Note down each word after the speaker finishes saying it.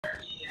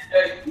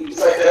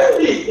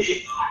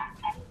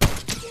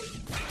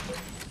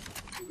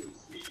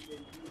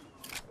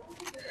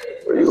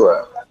Where you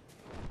at?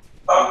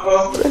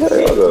 Where the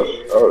hell go?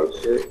 Oh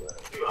shit.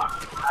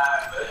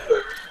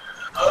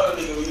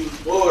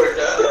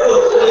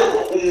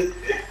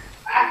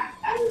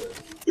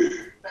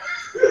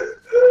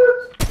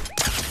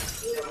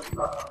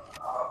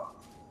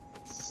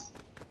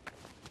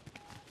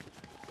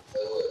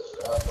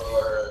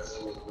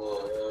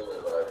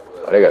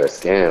 Oh, they got a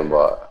scam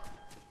bot.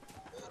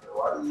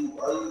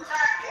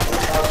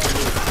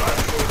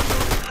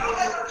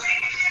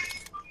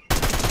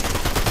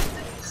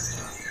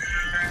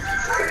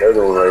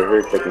 Another one right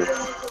here taking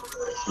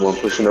one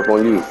pushing up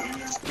on you.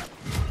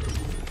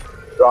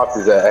 Dropped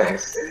his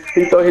ass.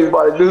 He thought he was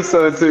about to do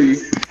something to you.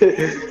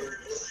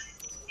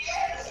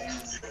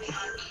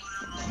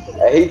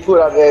 And he put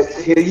out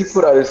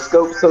his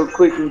scope so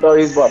quick he thought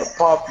he was about to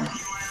pop you.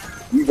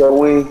 You got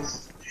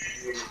wings.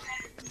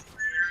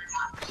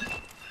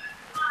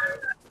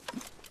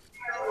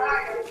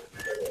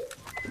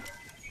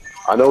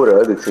 I know where the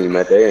other team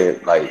at. They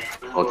ain't like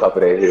on top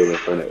of that hill in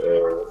front of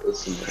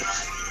this team.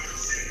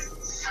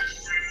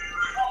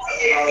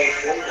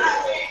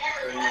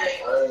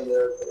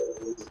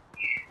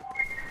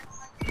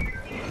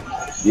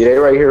 Yeah, they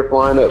right here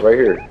flying up, right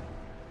here.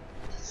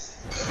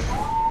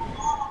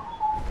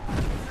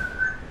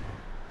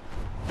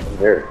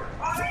 There.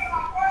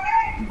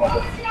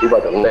 You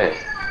about to land.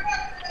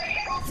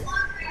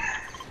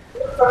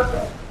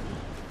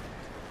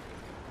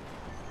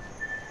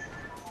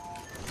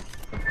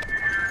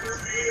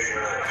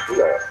 We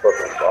got a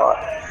fucking bot.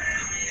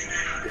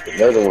 There's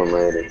another one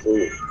landing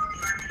too.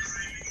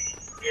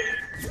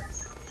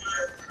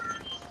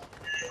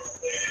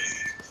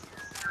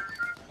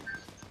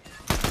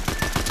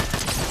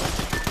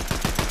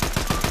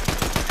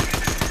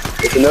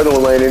 There's another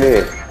one landing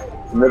in.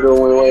 Another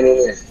one landing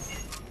in.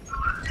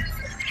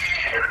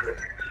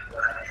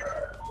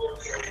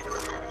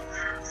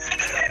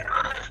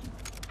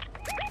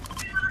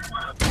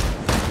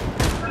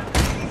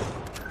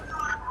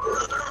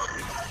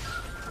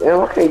 Damn,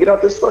 I can't get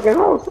out this fucking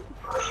house.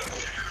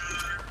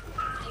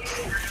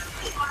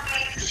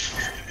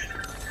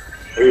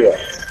 Yeah.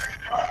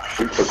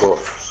 He took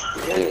off.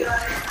 Damn.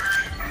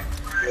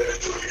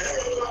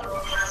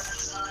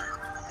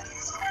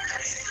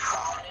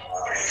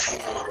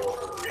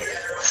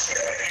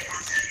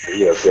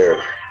 He up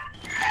there.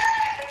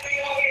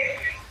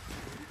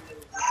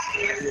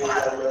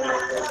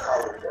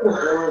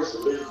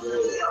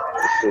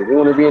 Shit, you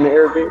wanna be in the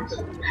air games?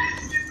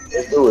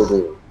 Let's do it,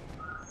 dude.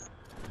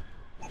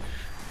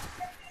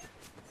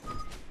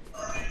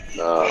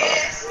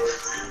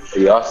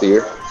 Yeah, I see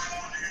her.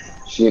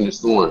 She in the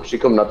storm. She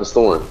coming out the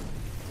storm.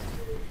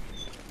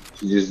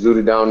 She just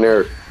zooted down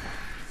there.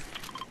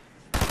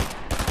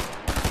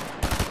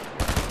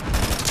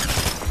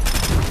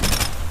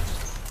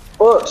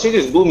 Fuck, she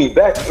just blew me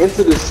back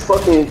into this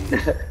fucking...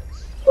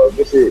 Oh,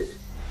 good shit.